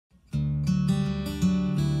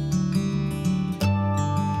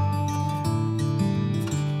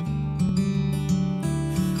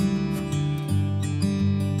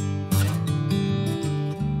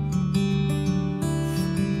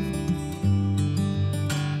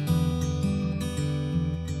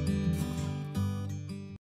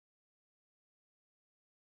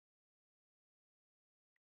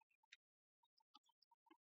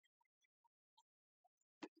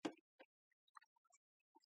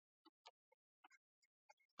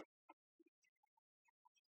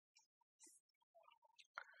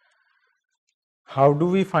How do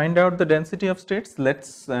we find out the density of states?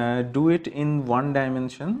 Let's do it in one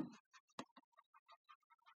dimension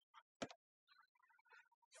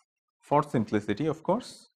for simplicity, of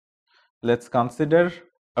course. Let's consider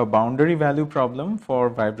a boundary value problem for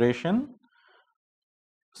vibration.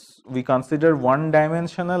 We consider one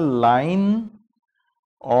dimensional line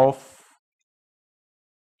of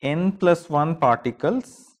n plus 1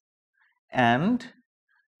 particles and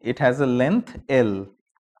it has a length L.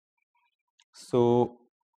 So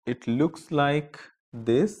it looks like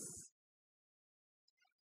this.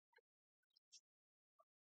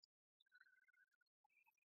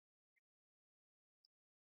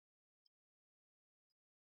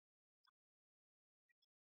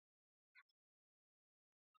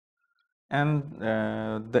 And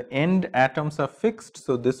the end atoms are fixed,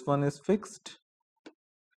 so this one is fixed,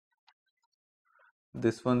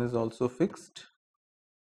 this one is also fixed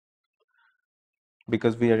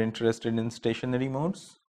because we are interested in stationary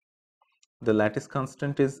modes. The lattice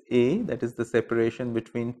constant is A, that is the separation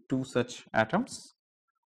between two such atoms.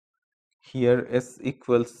 Here S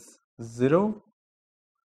equals 0,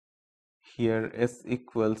 here S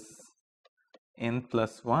equals n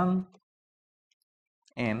plus 1,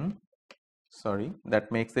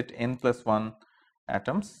 that makes it n plus 1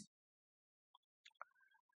 atoms,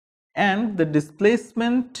 and the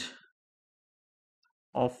displacement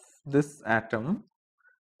of this atom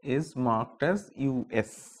is marked as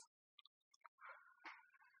US.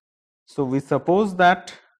 So we suppose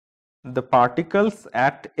that the particles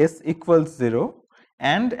at S equals 0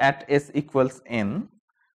 and at S equals n,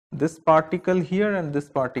 this particle here and this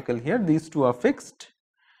particle here, these two are fixed.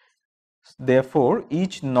 Therefore,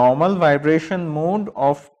 each normal vibration mode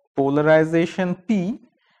of polarization P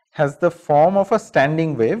has the form of a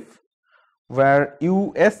standing wave, where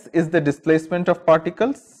US is the displacement of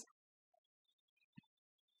particles.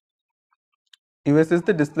 US is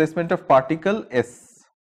the displacement of particle S.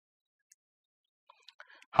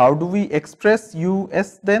 How do we express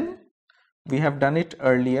US then? We have done it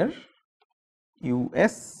earlier.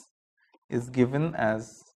 US is given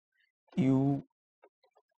as U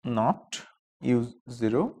naught,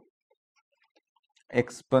 U0,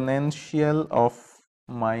 exponential of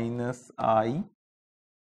minus I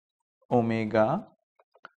omega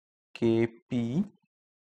kp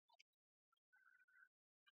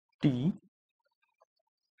t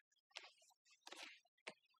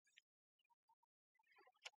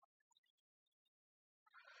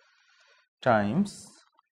times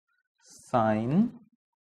sine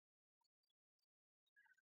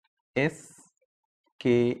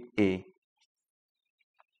ska.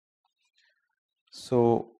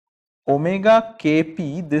 So omega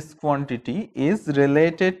kp, this quantity, is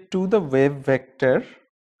related to the wave vector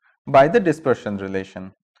by the dispersion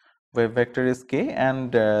relation. Wave vector is k,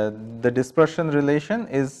 and the dispersion relation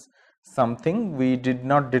is something we did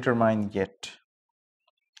not determine yet.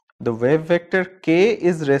 The wave vector k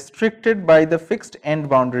is restricted by the fixed end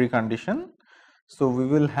boundary condition. So we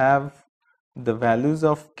will have the values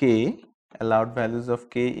of k, allowed values of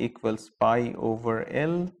k equals pi over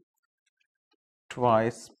L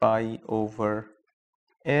twice pi over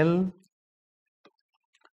L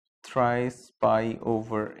thrice pi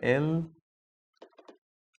over L,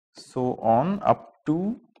 so on up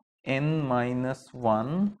to n minus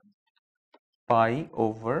 1 pi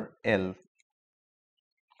over L.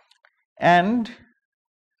 And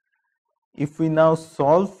if we now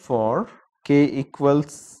solve for k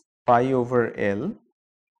equals pi over L,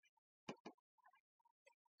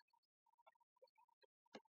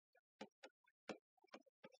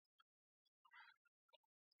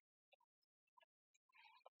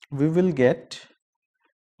 we will get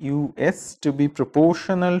US to be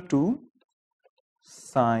proportional to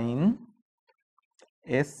sine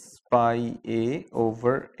S pi A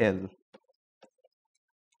over L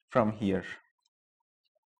from here.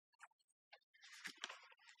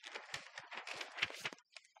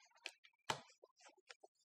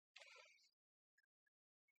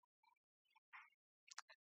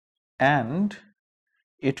 And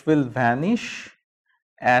it will vanish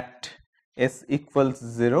at S equals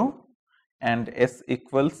 0 and S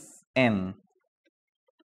equals n.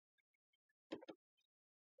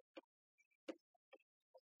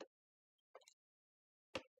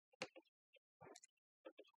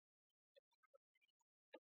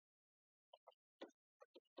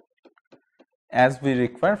 As we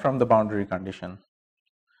require from the boundary condition.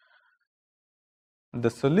 The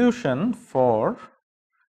solution for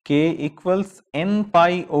k equals n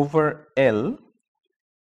pi over L,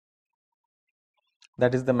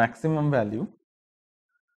 that is the maximum value,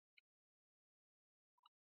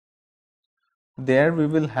 there we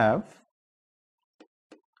will have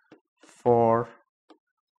for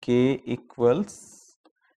k equals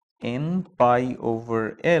n pi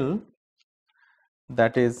over L,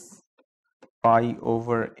 that is pi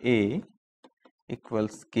over A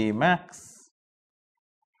equals k max,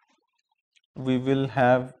 we will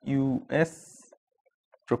have US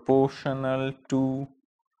proportional to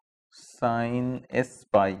sine S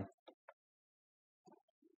pi.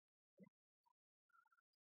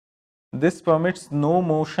 This permits no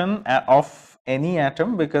motion of any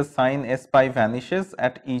atom because sine S pi vanishes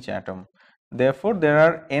at each atom. Therefore, there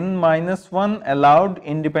are n minus 1 allowed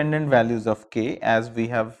independent values of k as we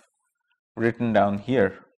have written down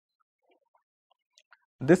here.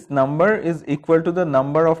 This number is equal to the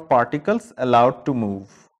number of particles allowed to move.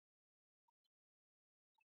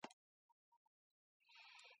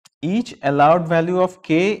 Each allowed value of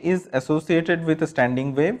k is associated with a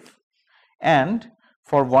standing wave, and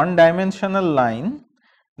for one dimensional line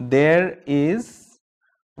there is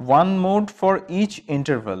one mode for each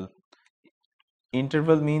interval.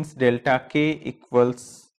 Interval means delta k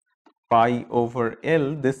equals pi over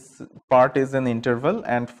L. This part is an interval,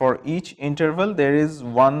 and for each interval there is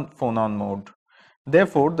one phonon mode.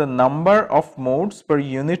 Therefore, the number of modes per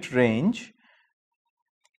unit range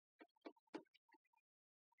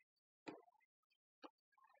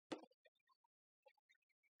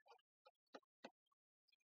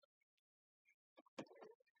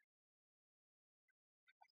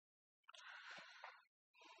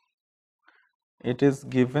it is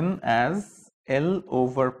given as L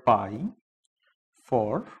over pi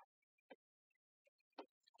for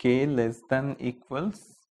k less than equals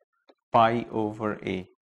pi over A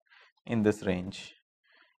in this range.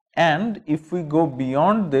 And if we go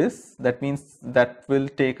beyond this, that means that will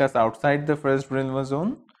take us outside the first Brillouin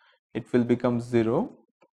zone. It will become 0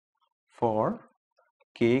 for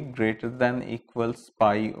k greater than equals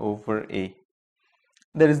pi over A.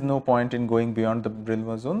 There is no point in going beyond the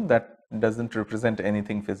Brillouin zone. That doesn't represent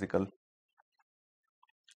anything physical.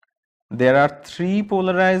 There are 3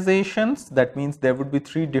 polarizations. That means there would be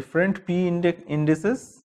 3 different p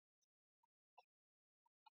indices.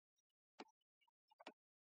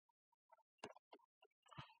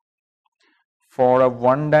 For a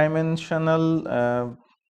one dimensional,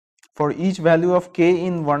 for each value of k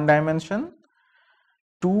in one dimension,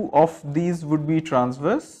 2 of these would be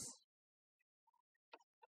transverse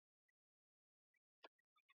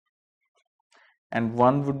and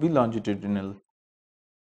 1 would be longitudinal.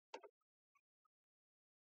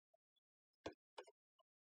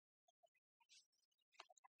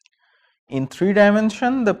 In 3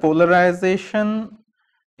 dimension, the polarization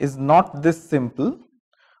is not this simple.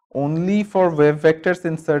 Only for wave vectors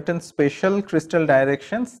in certain special crystal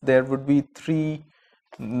directions there would be 3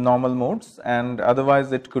 normal modes, and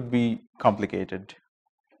otherwise it could be complicated.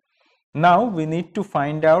 Now we need to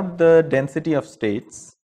find out the density of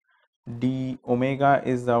states. D omega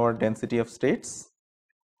is our density of states.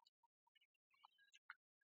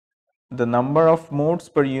 The number of modes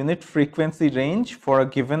per unit frequency range for a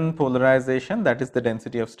given polarization, that is the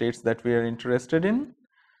density of states that we are interested in.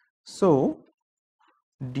 So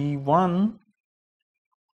d1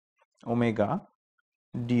 omega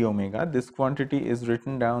d omega, this quantity is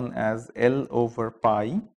written down as L over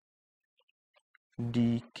pi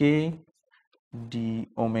dk d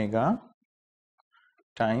omega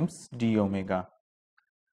times d omega,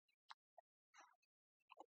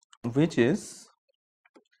 which is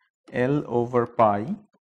L over pi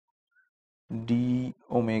d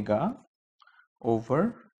omega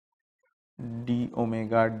over d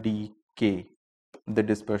omega dk, the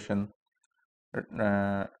dispersion,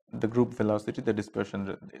 the group velocity, the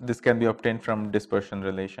dispersion. This can be obtained from dispersion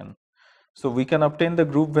relation. So we can obtain the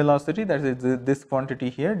group velocity, that is this quantity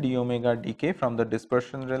here, d omega dk, from the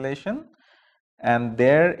dispersion relation, and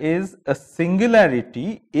there is a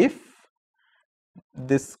singularity if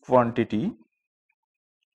this quantity,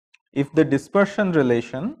 if the dispersion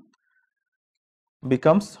relation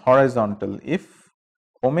becomes horizontal, if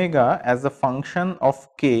omega as a function of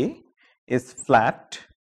k is flat,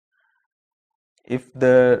 if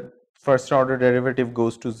the first order derivative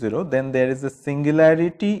goes to 0, then there is a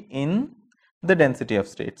singularity in the density of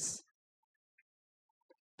states.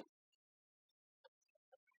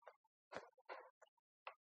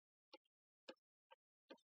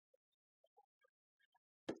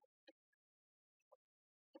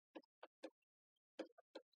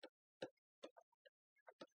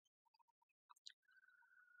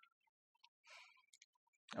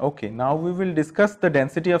 Okay, now we will discuss the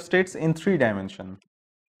density of states in 3 dimension.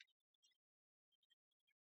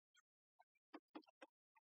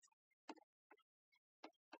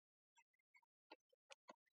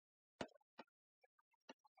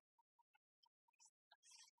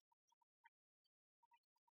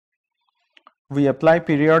 we apply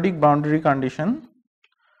periodic boundary condition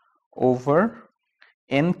over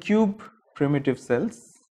n cube primitive cells.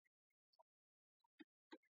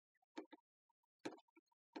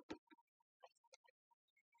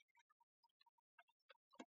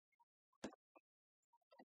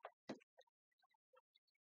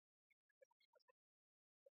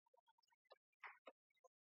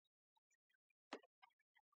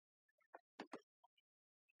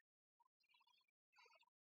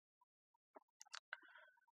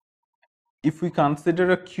 If we consider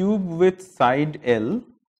a cube with side L,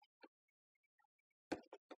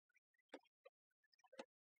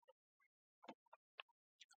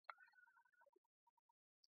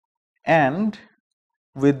 and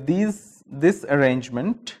with this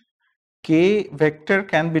arrangement, k vector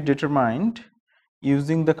can be determined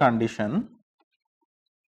using the condition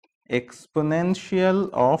exponential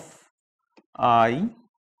of I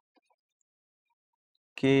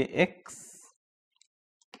kx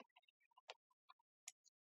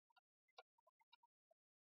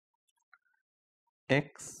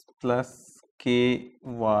x plus ky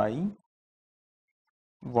y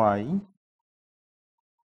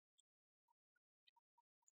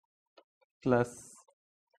plus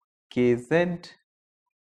kz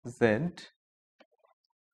z.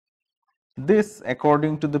 This,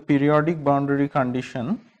 according to the periodic boundary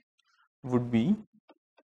condition, would be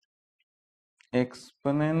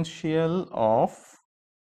exponential of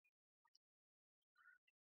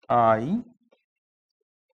I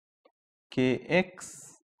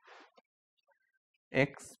kx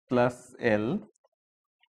x plus L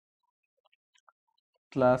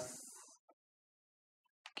plus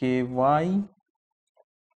ky y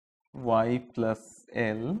plus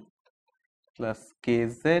L plus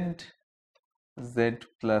kz z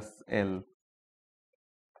plus L.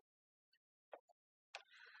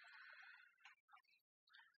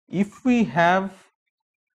 If we have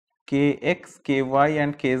kx, ky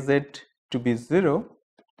and kz to be 0,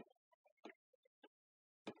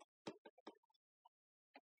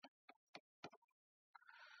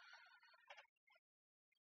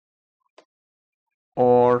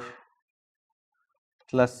 or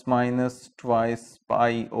plus minus twice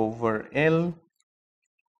pi over L,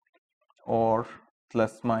 or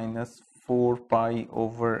plus minus 4 pi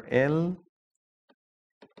over L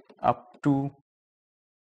up to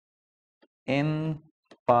n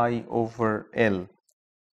pi over L.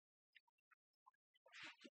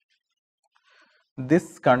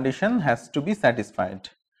 This condition has to be satisfied,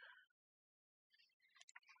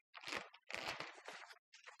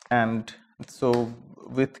 and so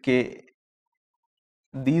with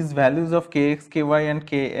these values of kx, ky and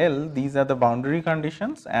kl, these are the boundary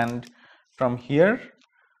conditions, and from here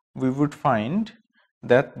we would find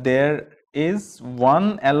that there is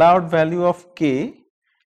one allowed value of k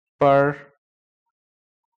per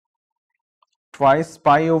twice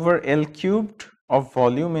pi over L cubed of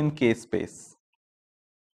volume in K space.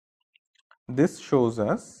 This shows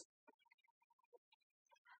us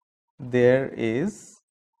there is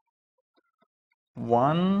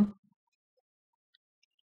one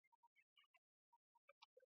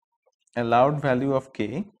allowed value of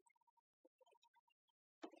K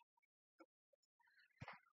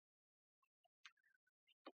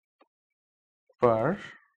per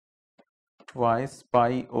twice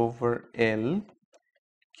pi over L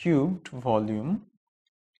cubed volume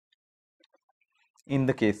in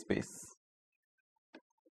the K space.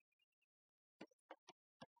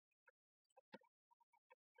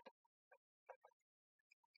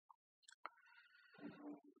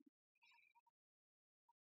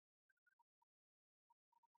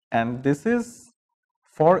 And this is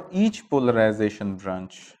for each polarization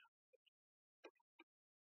branch.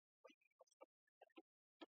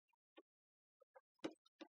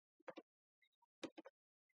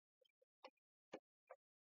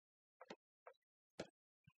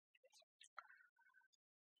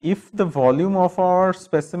 If the volume of our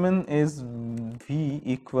specimen is V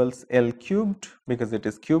equals L cubed, because it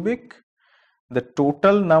is cubic, the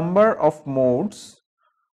total number of modes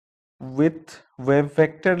with wave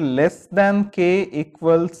vector less than k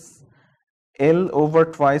equals L over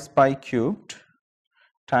twice pi cubed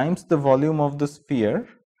times the volume of the sphere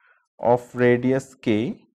of radius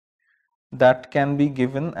k, that can be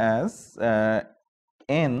given as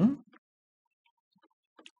n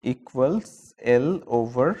equals L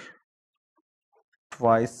over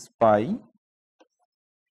twice pi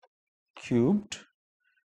cubed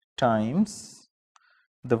times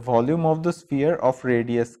the volume of the sphere of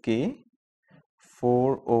radius k,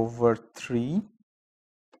 4 over 3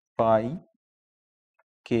 pi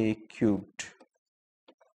k cubed.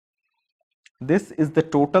 This is the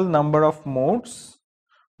total number of modes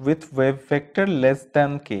with wave vector less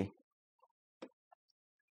than k.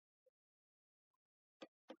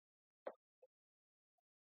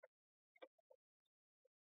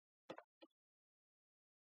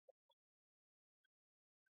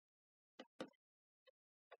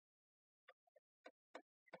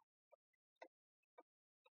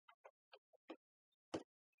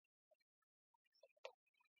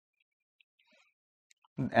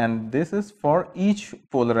 And this is for each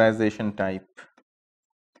polarization type.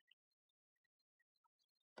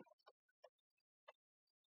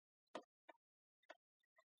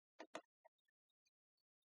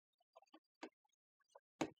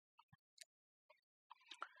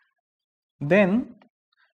 Then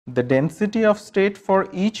the density of state for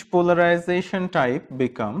each polarization type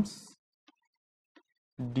becomes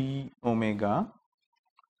d omega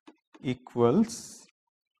equals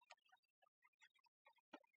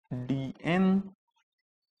dn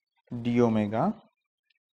d omega,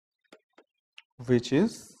 which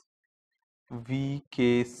is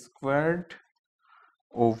Vk squared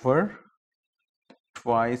over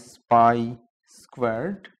twice pi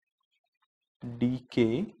squared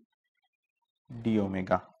dk d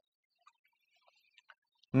omega.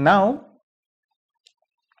 Now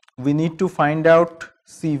we need to find out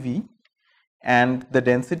Cv, and the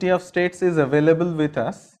density of states is available with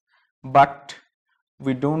us, but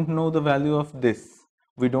we don't know the value of this.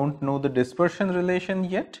 We don't know the dispersion relation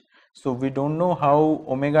yet, so we don't know how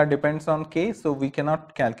omega depends on k, so we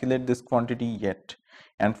cannot calculate this quantity yet.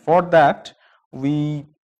 And for that we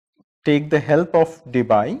take the help of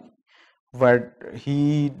Debye, where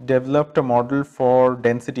he developed a model for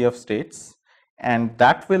density of states, and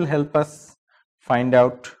that will help us find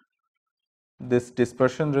out this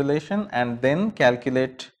dispersion relation and then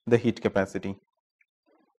calculate the heat capacity.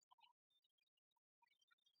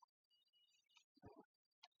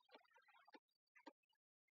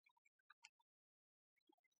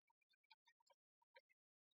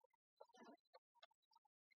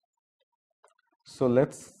 So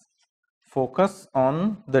let's focus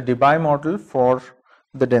on the Debye model for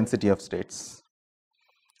the density of states.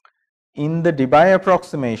 In the Debye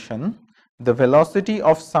approximation, the velocity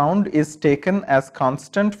of sound is taken as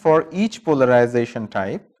constant for each polarization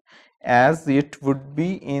type, as it would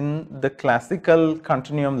be in the classical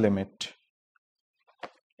continuum limit,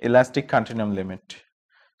 elastic continuum limit.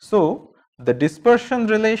 So the dispersion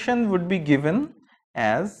relation would be given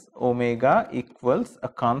as omega equals a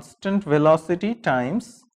constant velocity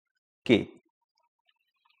times k.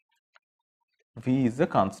 V is a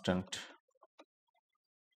constant.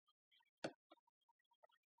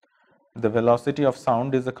 The velocity of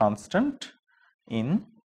sound is a constant in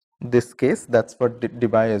this case, that's what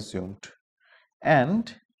Debye assumed.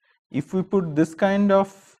 And if we put this kind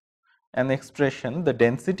of an expression, the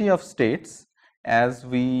density of states, as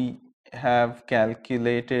we have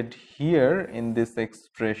calculated here in this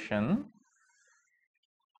expression,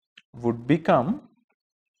 would become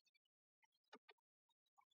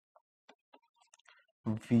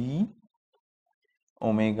V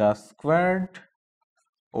omega squared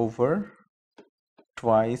over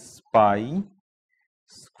twice pi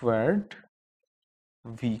squared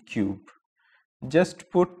V cube. Just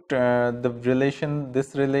put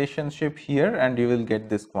this relationship here and you will get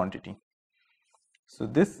this quantity. So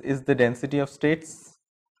this is the density of states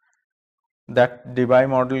that Debye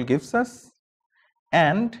model gives us,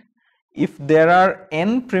 and if there are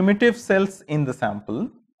n primitive cells in the sample,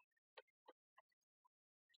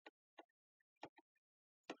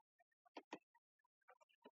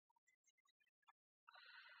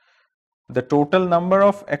 the total number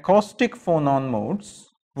of acoustic phonon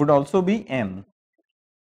modes would also be n.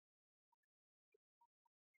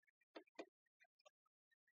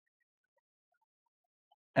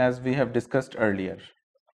 As we have discussed earlier.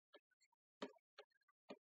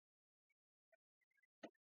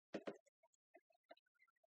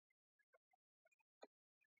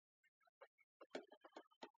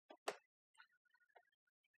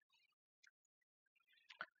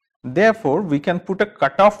 Therefore, we can put a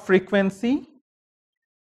cutoff frequency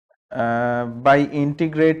by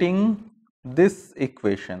integrating this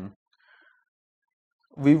equation.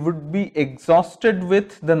 We would be exhausted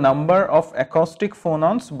with the number of acoustic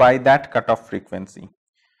phonons by that cutoff frequency.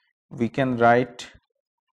 We can write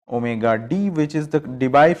omega d, which is the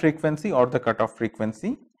Debye frequency or the cutoff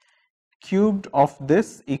frequency, cubed of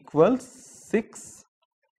this equals 6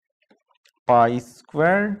 pi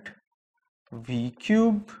squared v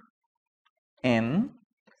cube n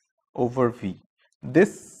over v.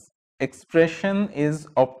 This expression is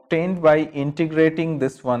obtained by integrating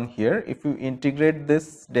this one here. If you integrate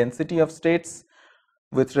this density of states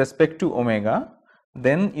with respect to omega,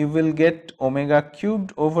 then you will get omega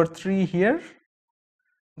cubed over 3 here.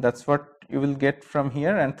 That's what you will get from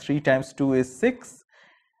here, and 3 times 2 is 6.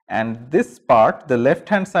 And this part, the left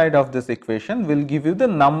hand side of this equation, will give you the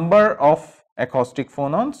number of acoustic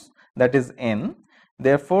phonons, that is n.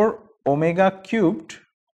 Therefore, omega cubed,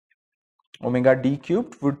 omega d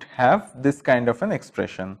cubed would have this kind of an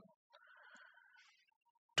expression.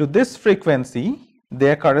 To this frequency,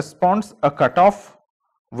 there corresponds a cutoff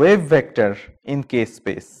wave vector in K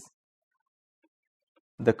space.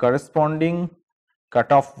 The corresponding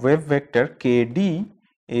cutoff wave vector Kd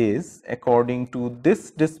is according to this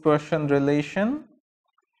dispersion relation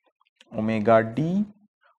omega d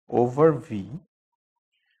over V,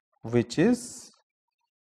 which is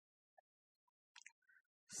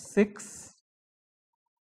 6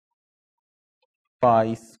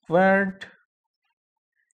 pi squared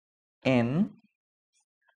n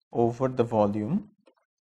over the volume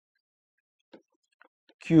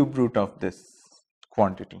cube root of this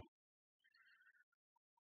quantity.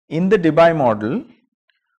 In the Debye model,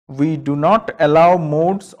 we do not allow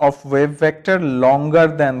modes of wave vector longer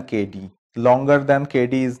than Kd. Longer than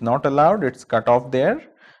Kd is not allowed, it is cut off there.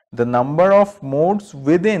 The number of modes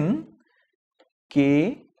within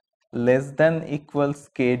K less than equals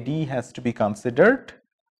Kd has to be considered,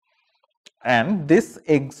 and this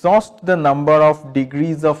exhausts the number of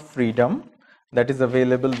degrees of freedom that is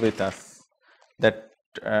available with us, that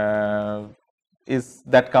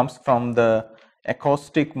comes from the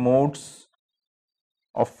acoustic modes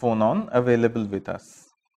of phonon available with us.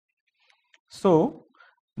 So,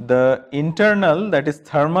 the internal, that is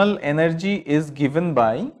thermal energy, is given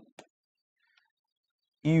by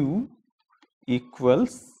U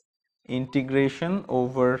equals integration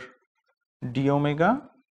over d omega,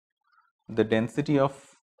 the density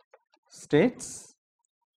of states,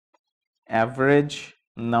 average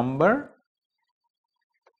number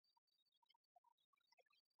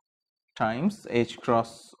times h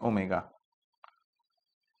cross omega.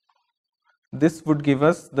 This would give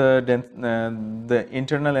us the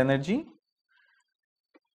internal energy,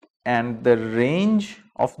 and the range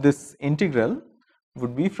of this integral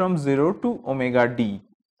would be from 0 to omega d,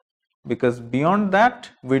 because beyond that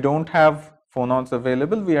we do not have phonons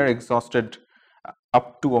available, we are exhausted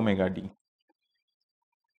up to omega d.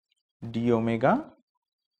 D omega,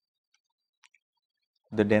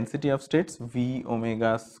 the density of states, V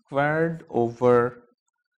omega squared over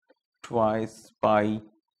twice pi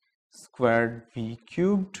squared V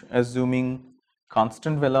cubed, assuming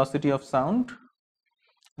constant velocity of sound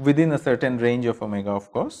within a certain range of omega, of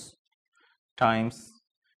course, times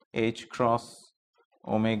h cross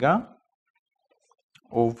omega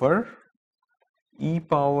over e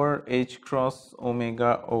power h cross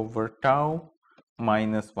omega over tau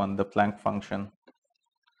minus 1, the Planck function.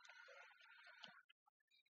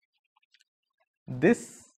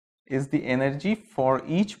 This is the energy for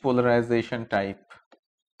each polarization type.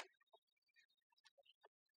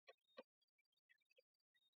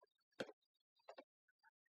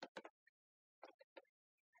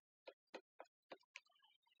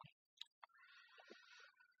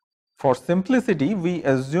 For simplicity, we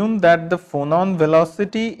assume that the phonon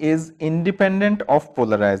velocity is independent of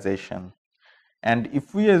polarization, and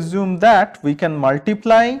if we assume that, we can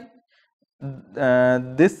multiply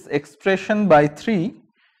this expression by 3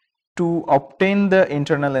 to obtain the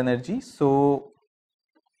internal energy. So,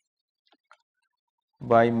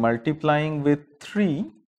 by multiplying with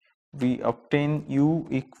 3, we obtain U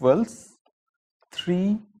equals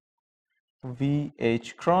 3 V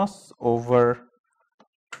h cross over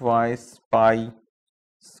twice pi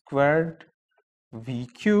squared V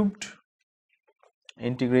cubed,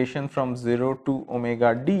 integration from 0 to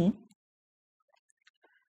omega d,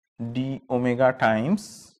 d omega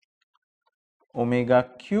times omega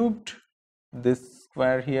cubed, this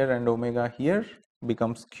square here and omega here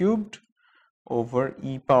becomes cubed, over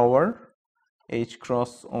e power h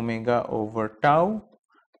cross omega over tau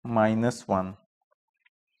minus 1.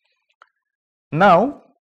 Now,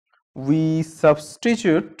 we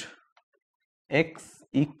substitute x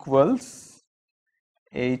equals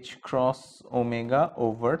h cross omega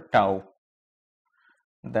over tau,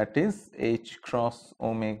 that is h cross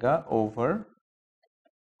omega over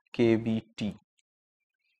kBt.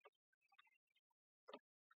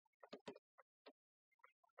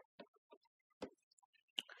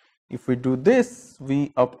 If we do this,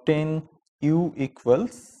 we obtain U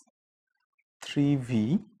equals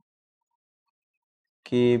 3V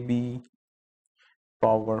kB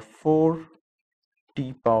power 4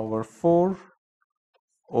 T power 4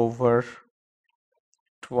 over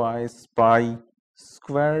twice pi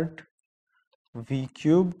squared V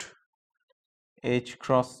cubed H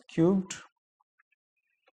cross cubed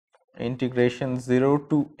integration 0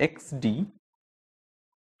 to xd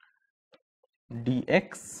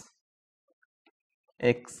dx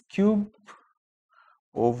x cube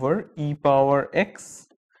over e power x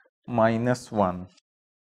minus 1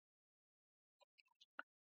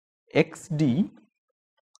 xd,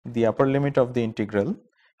 the upper limit of the integral,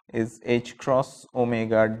 is h cross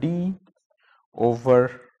omega d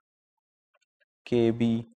over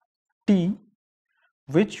kb t,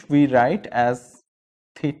 which we write as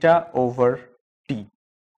theta over t.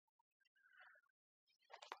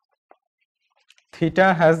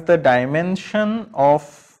 Theta has the dimension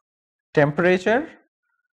of temperature,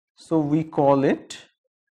 so we call it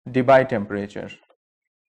Debye temperature.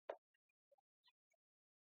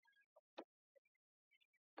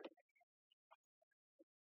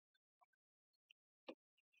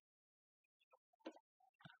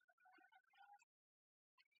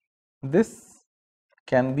 This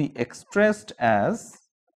can be expressed as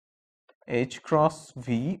h cross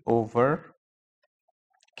v over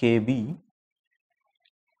kb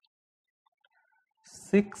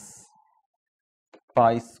 6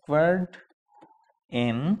 pi squared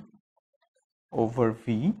n over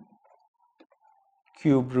v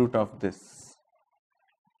cube root of this.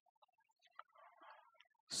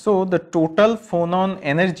 So, the total phonon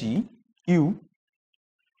energy U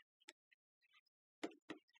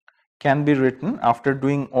can be written after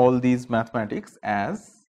doing all these mathematics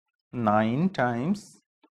as 9 times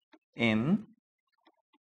n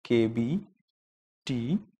kb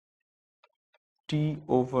t t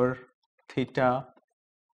over theta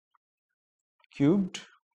cubed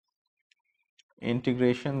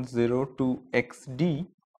integration 0 to xd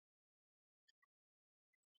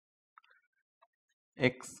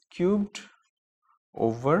x cubed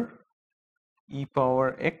over e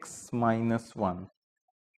power x minus 1,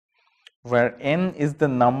 where n is the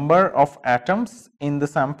number of atoms in the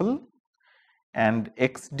sample and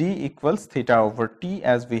xd equals theta over t,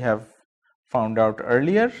 as we have found out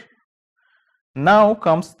earlier. Now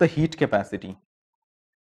comes the heat capacity.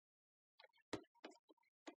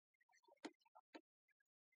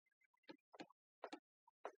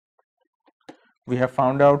 We have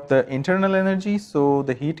found out the internal energy, so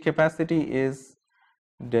the heat capacity is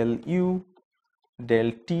del U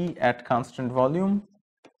del T at constant volume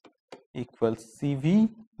equals CV,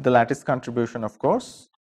 the lattice contribution of course,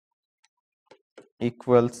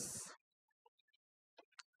 equals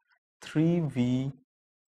 3V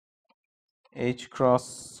H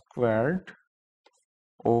cross squared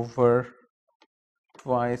over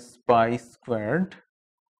twice pi squared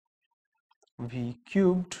V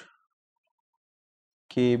cubed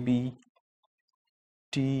kb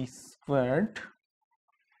t squared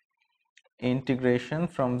integration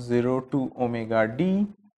from 0 to omega d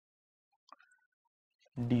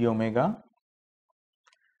d omega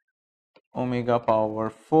omega power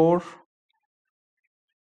 4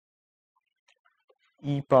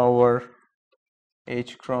 e power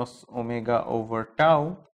h cross omega over tau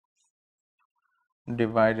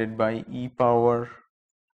divided by e power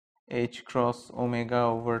h cross omega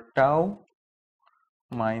over tau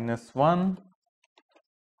minus 1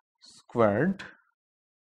 squared,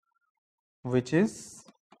 which is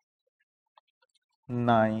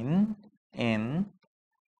 9 n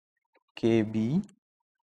kb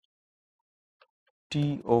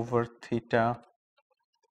t over theta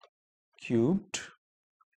cubed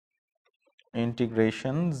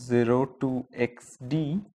integration 0 to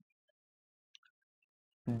xd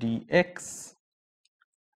dx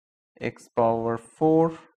x power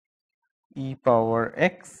 4 e power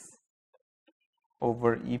x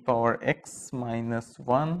over e power x minus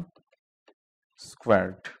 1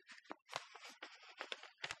 squared.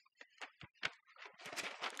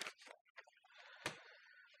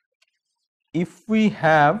 If we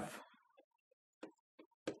have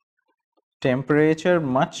temperature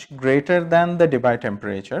much greater than the Debye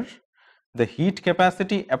temperature, the heat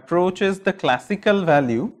capacity approaches the classical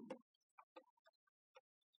value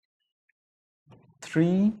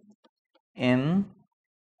 3 n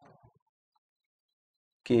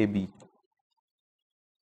kb.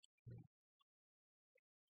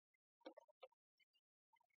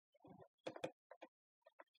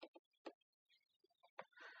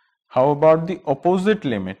 How about the opposite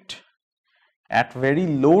limit? At very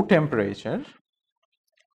low temperature,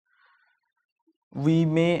 we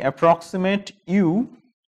may approximate U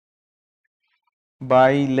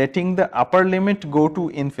by letting the upper limit go to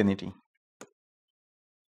infinity.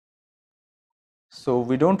 So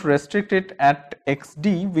we don't restrict it at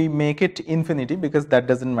xd, we make it infinity because that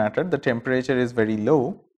doesn't matter, the temperature is very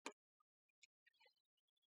low.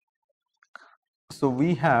 So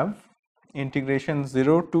we have integration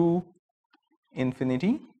 0 to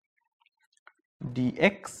infinity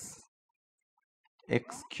dx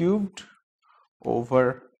x cubed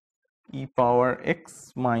over e power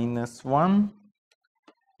x minus 1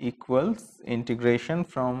 equals integration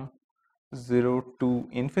from 0 to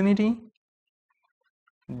infinity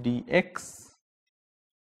dx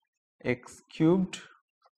x cubed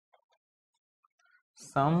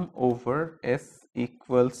sum over s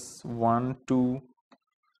equals 1 to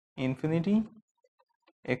infinity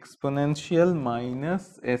exponential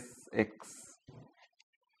minus sx.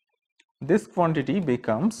 This quantity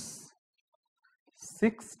becomes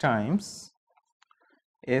 6 times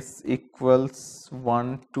s equals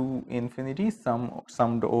 1 to infinity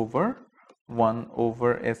summed over 1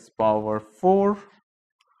 over s power 4,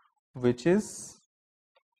 which is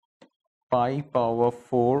pi power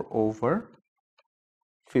 4 over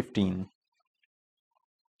 15.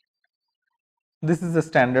 This is the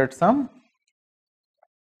standard sum.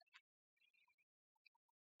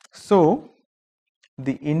 So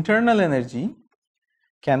the internal energy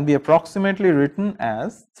can be approximately written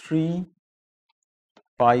as 3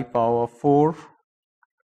 pi power 4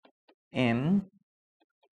 n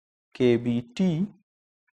kBT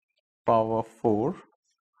power 4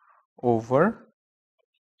 over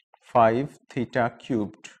 5 theta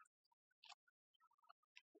cubed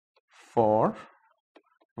for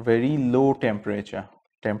very low temperature,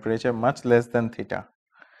 temperature much less than theta.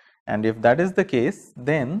 And if that is the case,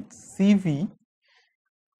 then Cv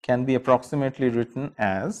can be approximately written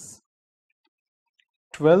as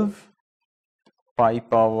 12 pi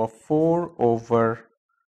power 4 over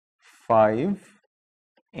 5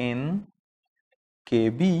 n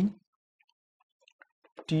kb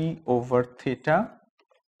t over theta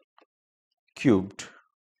cubed,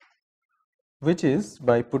 which is,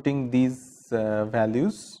 by putting these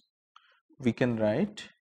values, we can write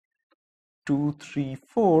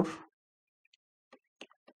 234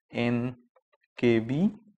 n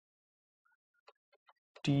kb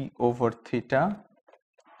t over theta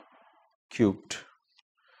cubed.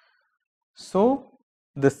 So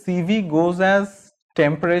the Cv goes as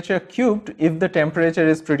temperature cubed if the temperature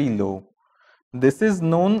is pretty low. This is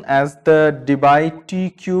known as the Debye T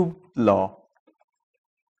cube law.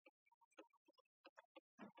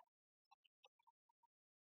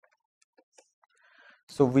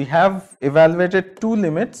 So we have evaluated two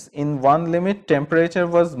limits. In one limit, temperature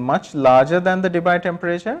was much larger than the Debye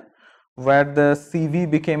temperature, where the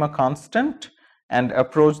Cv became a constant and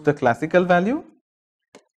approached the classical value.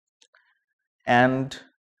 And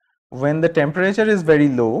when the temperature is very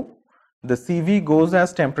low, the Cv goes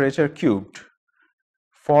as temperature cubed.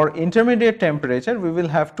 For intermediate temperature, we will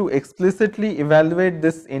have to explicitly evaluate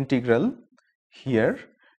this integral here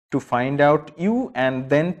to find out u and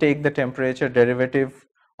then take the temperature derivative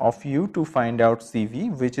of u to find out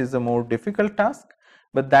Cv, which is a more difficult task,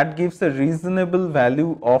 but that gives a reasonable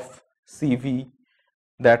value of Cv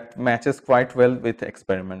that matches quite well with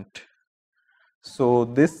experiment. So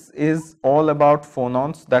this is all about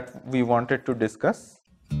phonons that we wanted to discuss.